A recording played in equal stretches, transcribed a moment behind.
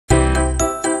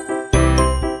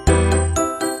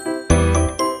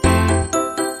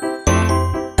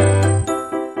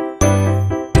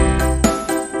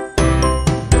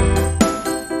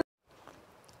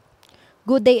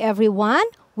Good day everyone.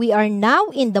 We are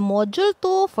now in the module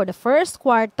 2 for the first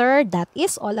quarter that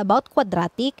is all about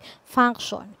quadratic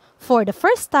function. For the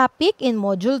first topic in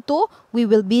module 2, we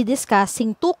will be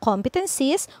discussing two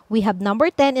competencies. We have number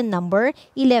 10 and number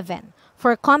 11.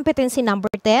 For competency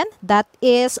number 10, that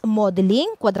is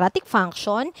modeling quadratic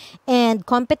function, and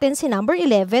competency number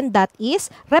 11, that is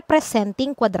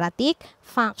representing quadratic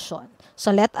function.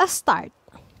 So let us start.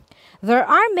 There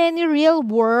are many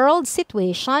real-world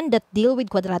situations that deal with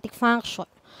quadratic function.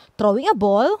 Throwing a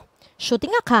ball,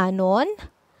 shooting a cannon,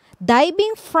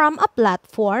 diving from a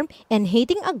platform, and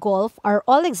hitting a golf are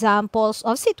all examples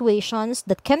of situations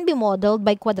that can be modeled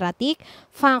by quadratic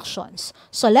functions.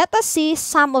 So let us see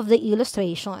some of the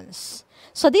illustrations.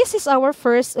 So this is our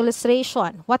first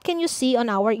illustration. What can you see on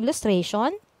our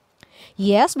illustration?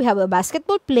 Yes, we have a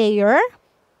basketball player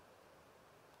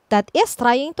that is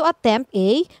trying to attempt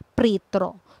a free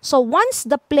throw. So once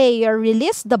the player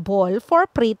releases the ball for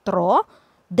free throw,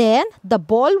 then the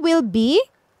ball will be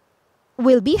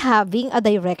having a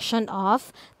direction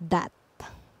of that.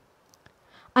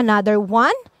 Another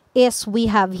one is we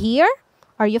have here.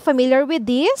 Are you familiar with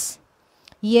this?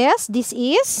 Yes, this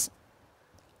is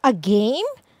a game.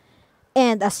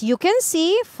 And as you can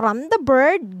see from the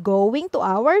bird going to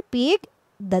our pig,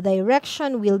 the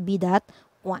direction will be that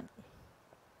one.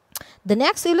 The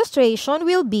next illustration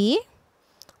will be,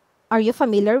 are you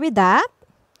familiar with that?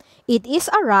 It is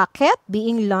a rocket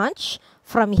being launched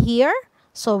from here.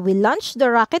 So we launch the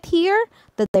rocket here,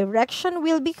 the direction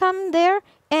will become there,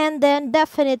 and then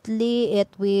definitely it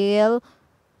will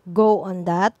go on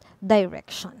that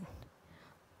direction.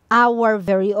 Our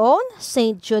very own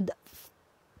St. Jude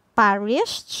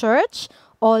Parish Church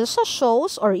also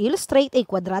shows or illustrate a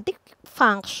quadratic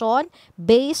function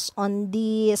based on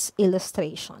this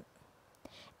illustration.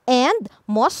 And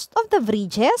most of the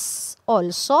bridges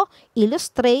also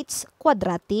illustrates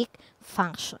quadratic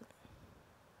function.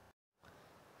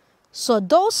 So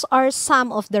those are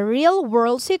some of the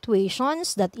real-world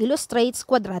situations that illustrates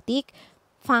quadratic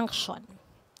function.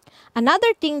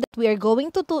 Another thing that we are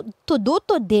going to do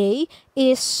today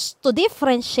is to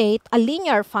differentiate a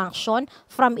linear function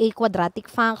from a quadratic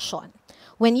function.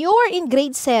 When you are in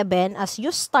grade 7, as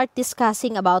you start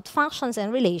discussing about functions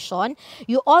and relation,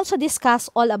 you also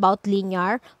discuss all about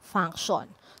linear function.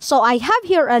 So I have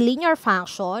here a linear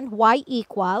function, y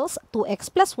equals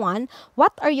 2x plus 1.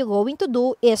 What are you going to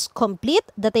do is complete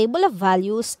the table of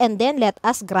values and then let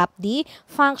us graph the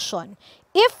function.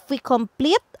 If we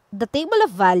complete the table of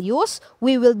values,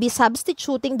 we will be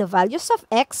substituting the values of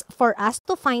x for us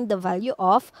to find the value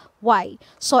of y.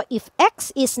 So if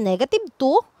x is negative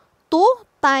 2, 2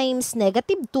 times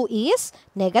negative 2 is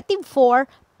negative 4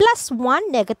 plus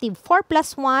 1, negative 4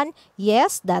 plus 1,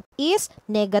 yes, that is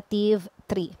negative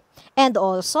 3. And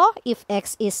also, if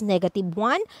x is negative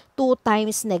 1, 2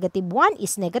 times negative 1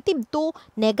 is negative 2.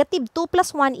 Negative 2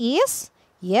 plus 1 is,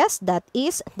 yes, that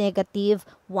is negative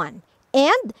 1.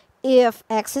 And if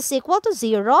x is equal to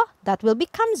 0, that will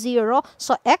become 0.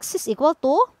 So x is equal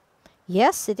to,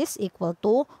 yes, it is equal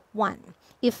to 1.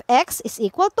 If x is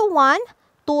equal to 1,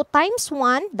 2 times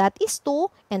 1, that is 2.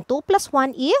 And 2 plus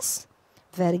 1 is,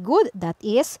 very good, that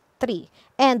is 3.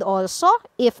 And also,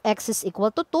 if x is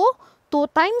equal to 2, 2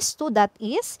 times 2, that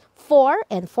is 4.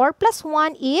 And 4 plus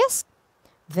 1 is,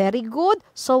 very good.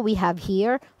 So we have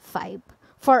here 5.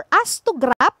 For us to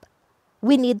graph,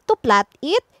 we need to plot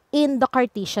it in the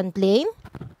Cartesian plane.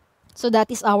 So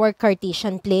that is our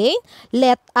Cartesian plane.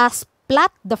 Let us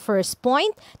plot the first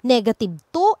point, negative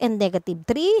 2 and negative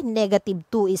 3. Negative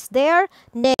 2 is there,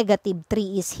 negative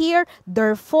 3 is here.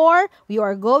 Therefore, we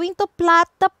are going to plot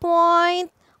the point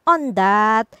on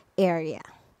that area.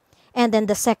 And then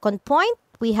the second point,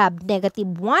 we have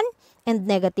negative 1 and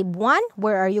negative 1.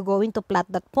 Where are you going to plot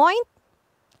that point?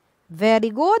 Very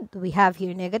good. We have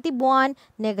here negative 1,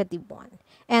 negative 1.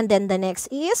 And then the next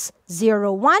is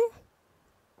 0, 1.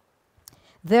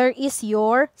 There is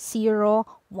your 0,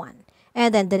 1.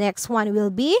 And then the next one will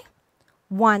be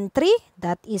 1, 3.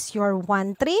 That is your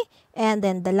 1, 3. And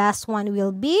then the last one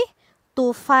will be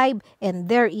 2, 5. And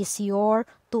there is your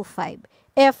 2, 5.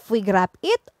 If we graph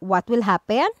it, what will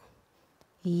happen?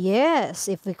 Yes,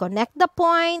 if we connect the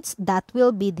points, that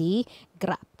will be the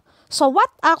graph. So what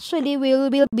actually we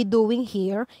will be doing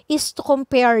here is to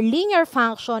compare linear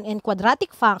function and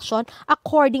quadratic function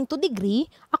according to degree,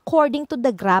 according to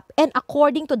the graph, and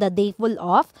according to the table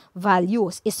of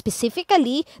values,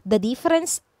 specifically the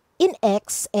difference in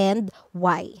x and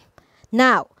y.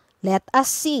 Now, let us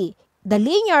see the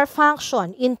linear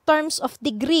function in terms of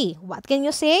degree. What can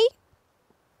you say?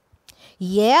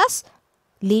 Yes,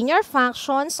 linear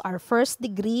functions are first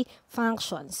degree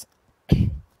functions.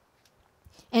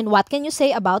 And what can you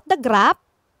say about the graph?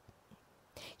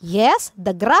 Yes,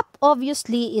 the graph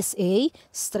obviously is a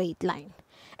straight line.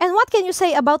 And what can you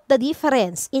say about the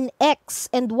difference in x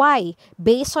and y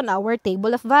based on our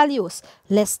table of values?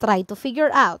 Let's try to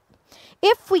figure out.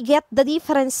 If we get the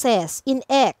differences in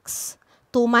x,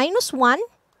 2 minus 1,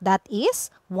 that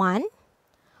is 1.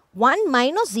 1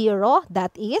 minus 0,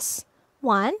 that is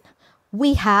 1.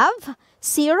 We have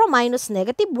 0 minus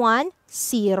negative 1,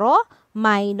 0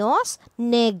 minus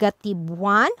negative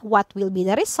 1. What will be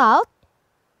the result?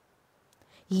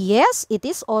 Yes, it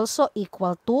is also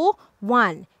equal to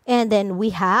 1. And then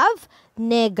we have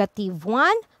negative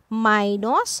 1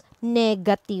 minus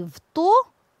negative 2.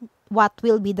 What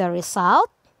will be the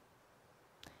result?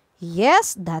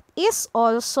 Yes, that is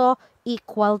also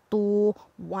equal to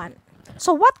 1.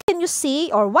 So what can you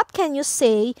see or what can you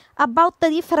say about the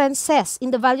differences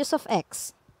in the values of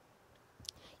x?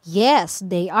 Yes,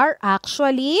 they are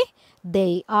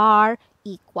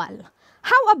equal.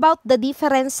 How about the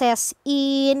differences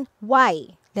in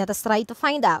y? Let us try to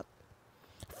find out.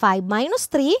 5 minus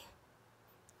 3,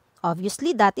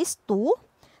 obviously that is 2.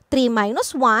 3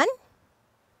 minus 1,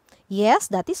 yes,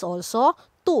 that is also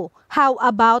 2. How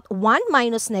about 1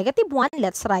 minus negative 1?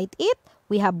 Let's write it.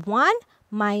 We have 1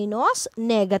 minus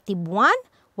negative 1.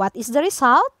 What is the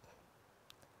result?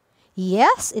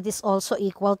 Yes, it is also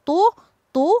equal to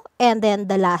 2. And then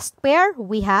the last pair,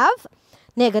 we have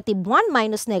negative 1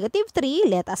 minus negative 3.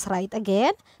 Let us write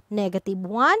again. Negative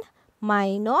 1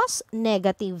 minus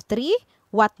negative 3.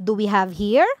 What do we have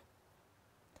here?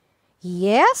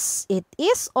 Yes, it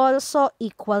is also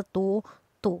equal to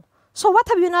 2. So what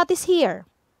have you noticed here?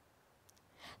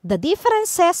 The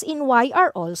differences in y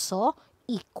are also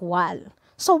equal.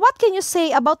 So what can you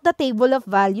say about the table of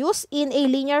values in a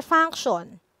linear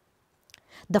function?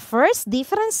 The first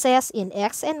differences in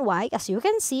x and y, as you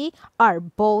can see, are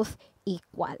both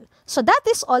equal. So that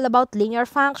is all about linear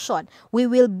function. We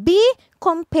will be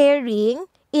comparing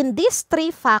in these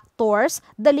three factors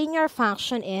the linear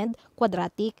function and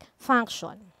quadratic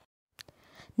function.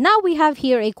 Now we have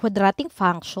here a quadratic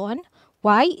function,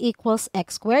 y equals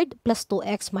x squared plus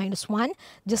 2x minus 1.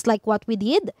 Just like what we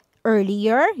did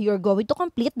earlier, you're going to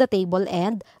complete the table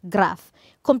and graph.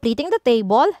 Completing the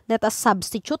table, let us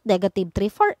substitute negative 3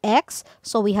 for x.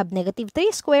 So we have negative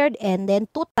 3 squared and then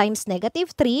 2 times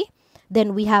negative 3.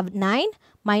 Then we have 9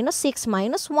 minus 6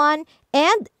 minus 1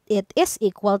 and it is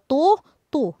equal to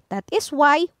 2. That is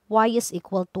why y is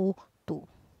equal to 2.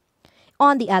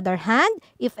 On the other hand,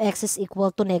 if x is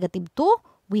equal to negative 2,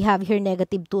 we have here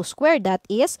negative 2 squared, that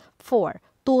is 4.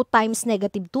 2 times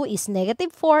negative 2 is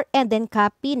negative 4 and then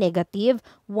copy negative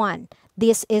 1.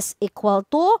 This is equal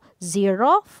to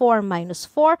 0, 4 minus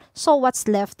 4. So what's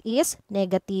left is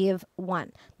negative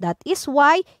 1. That is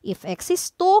why if x is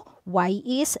 2, y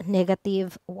is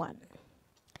negative 1.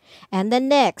 And then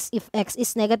next, if x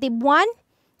is negative 1,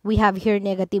 we have here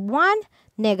negative 1,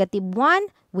 negative 1.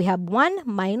 We have 1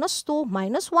 minus 2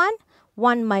 minus 1.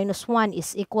 1 minus 1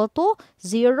 is equal to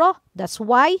 0. That's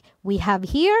why we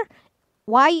have here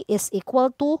y is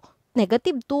equal to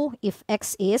negative 2 if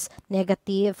x is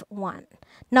negative 1.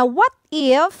 Now, what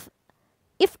if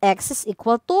x is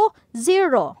equal to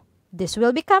 0? This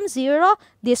will become 0.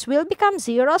 This will become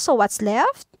 0. So, what's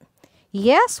left?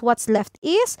 Yes, what's left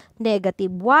is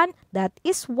negative 1. That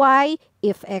is why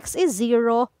if x is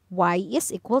 0, y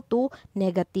is equal to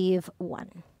negative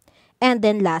 1. And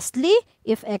then lastly,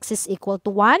 if x is equal to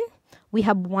 1, we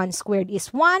have 1 squared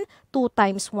is 1, 2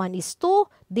 times 1 is 2.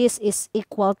 This is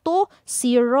equal to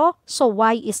 0. So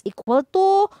y is equal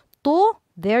to 2.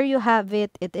 There you have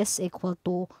it. It is equal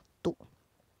to 2.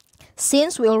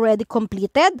 Since we already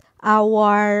completed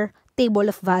our table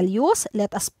of values,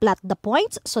 let us plot the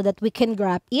points so that we can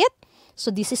graph it.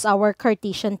 So this is our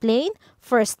Cartesian plane.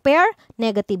 First pair,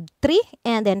 negative 3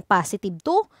 and then positive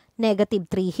 2. Negative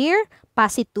 3 here.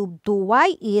 Positive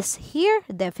 2y is here,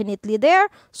 definitely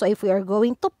there. So if we are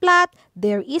going to plot,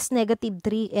 there is negative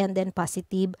 3 and then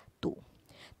positive 2.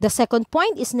 The second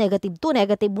point is negative 2,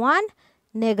 negative 1.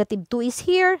 Negative 2 is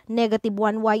here, negative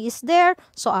 1y is there.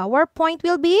 So our point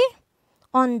will be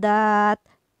on that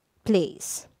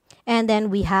place. And then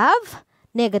we have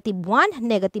negative 1,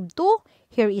 negative 2.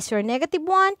 Here is your negative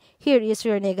 1. Here is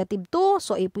your negative 2.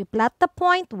 So if we plot the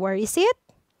point, where is it?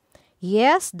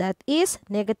 Yes, that is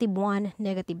negative 1,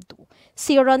 negative 2.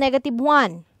 0, negative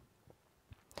 1.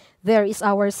 There is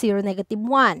our 0, negative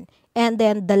 1. And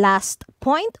then the last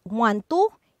point, 1, 2.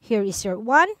 Here is your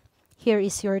 1. Here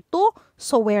is your 2.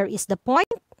 So where is the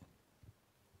point?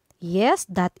 Yes,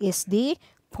 that is the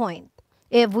point.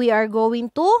 If we are going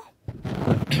to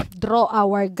draw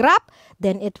our graph,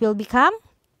 then it will become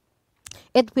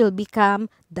It will become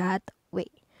that way.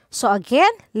 So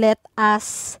again, let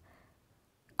us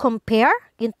compare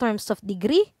in terms of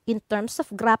degree, in terms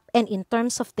of graph, and in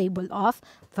terms of table of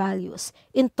values.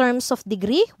 In terms of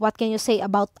degree, what can you say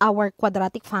about our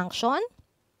quadratic function?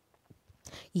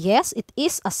 Yes, it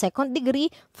is a second degree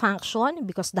function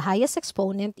because the highest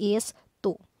exponent is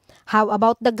 2. How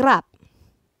about the graph?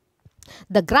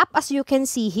 The graph, as you can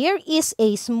see here, is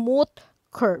a smooth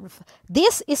curve.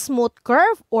 This is smooth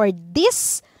curve, or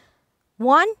this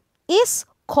one is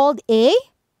called a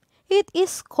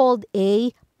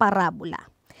parabola.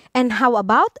 And how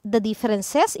about the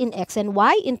differences in x and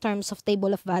y in terms of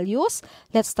table of values?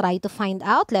 Let's try to find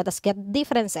out. Let us get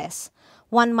differences.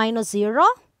 1 minus 0,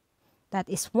 that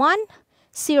is 1.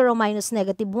 0 minus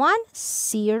negative 1,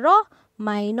 0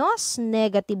 minus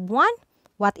negative 1.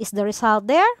 What is the result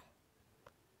there?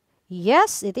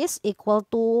 Yes, it is equal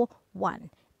to 1.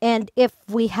 And if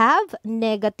we have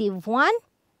negative 1,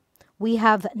 we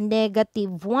have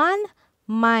negative 1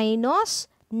 minus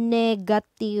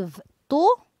negative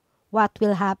 2. What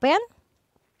will happen?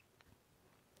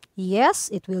 Yes,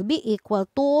 it will be equal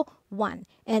to 1.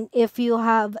 And if you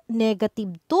have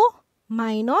negative 2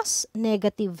 minus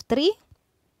negative 3,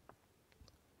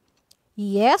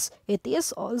 yes, it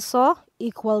is also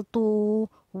equal to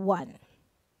 1.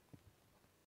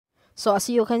 So as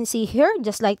you can see here,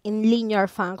 just like in linear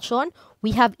function,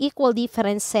 we have equal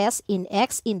differences in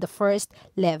x in the first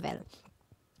level.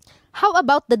 How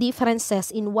about the differences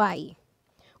in y?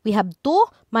 We have 2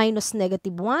 minus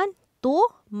negative 1, 2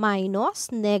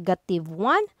 minus negative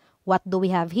 1. What do we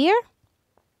have here?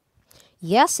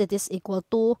 Yes, it is equal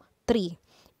to 3.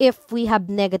 If we have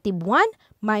negative 1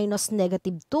 minus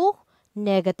negative 2,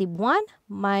 negative 1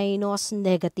 minus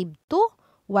negative 2,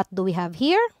 what do we have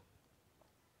here?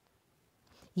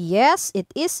 Yes, it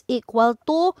is equal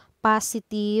to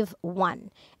positive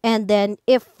 1. And then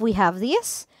if we have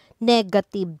this,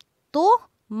 negative 2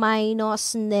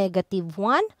 minus negative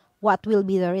 1, what will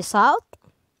be the result?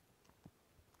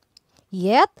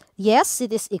 Yes,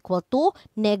 it is equal to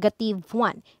negative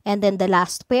 1. And then the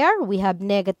last pair, we have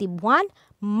negative 1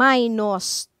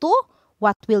 minus 2.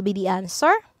 What will be the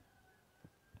answer?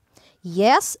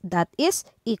 Yes, that is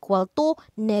equal to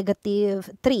negative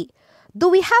 3. Do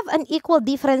we have an equal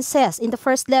differences in the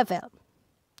first level?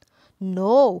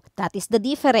 No, that is the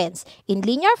difference. In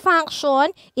linear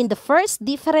function, in the first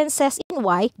differences in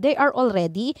y, they are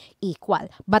already equal.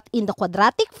 But in the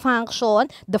quadratic function,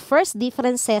 the first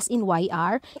differences in y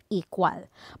are equal.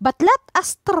 But let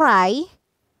us try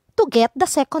to get the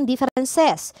second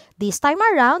differences. This time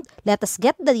around, let us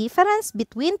get the difference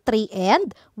between 3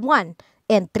 and 1.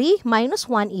 And 3 minus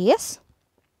 1 is?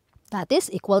 That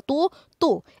is equal to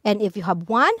 2. And if you have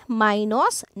 1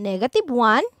 minus negative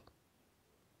 1,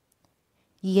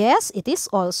 yes, it is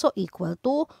also equal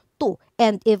to 2.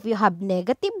 And if you have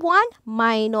negative 1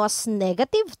 minus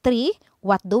negative 3,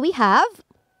 what do we have?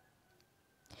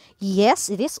 Yes,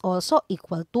 it is also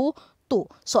equal to 2.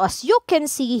 So as you can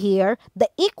see here, the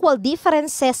equal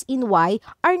differences in y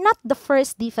are not the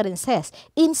first differences.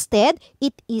 Instead,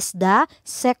 it is the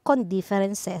second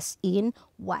differences in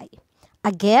y.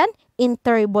 Again, in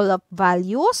table of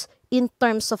values, in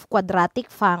terms of quadratic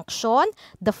function,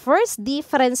 the first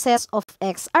differences of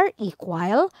x are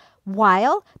equal,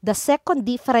 while the second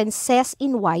differences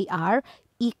in y are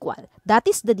equal. That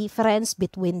is the difference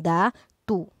between the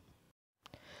two.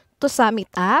 To sum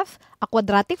it up, a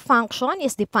quadratic function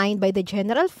is defined by the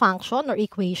general function or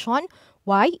equation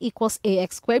y equals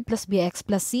ax squared plus bx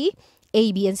plus c.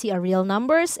 A, b, and c are real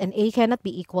numbers, and a cannot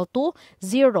be equal to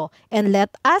 0. And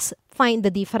let us find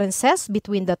the differences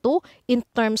between the two in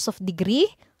terms of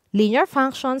degree. Linear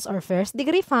functions are first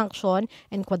degree function,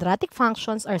 and quadratic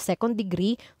functions are second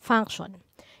degree function.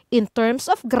 In terms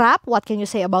of graph, what can you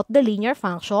say about the linear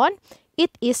function?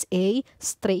 It is a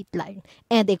straight line.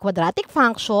 And a quadratic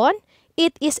function,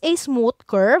 it is a smooth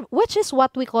curve, which is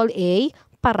what we call a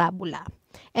parabola.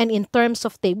 And in terms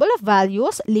of table of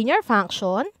values, linear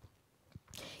function,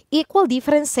 equal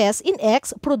differences in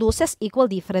x produces equal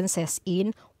differences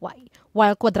in y.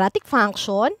 While quadratic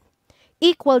function,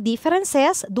 equal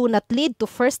differences do not lead to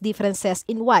first differences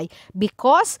in y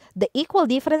because the equal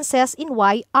differences in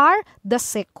y are the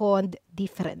second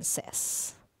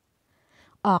differences.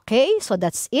 Okay, so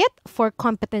that's it for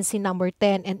competency number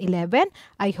 10 and 11.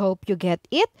 I hope you get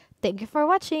it. Thank you for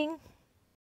watching.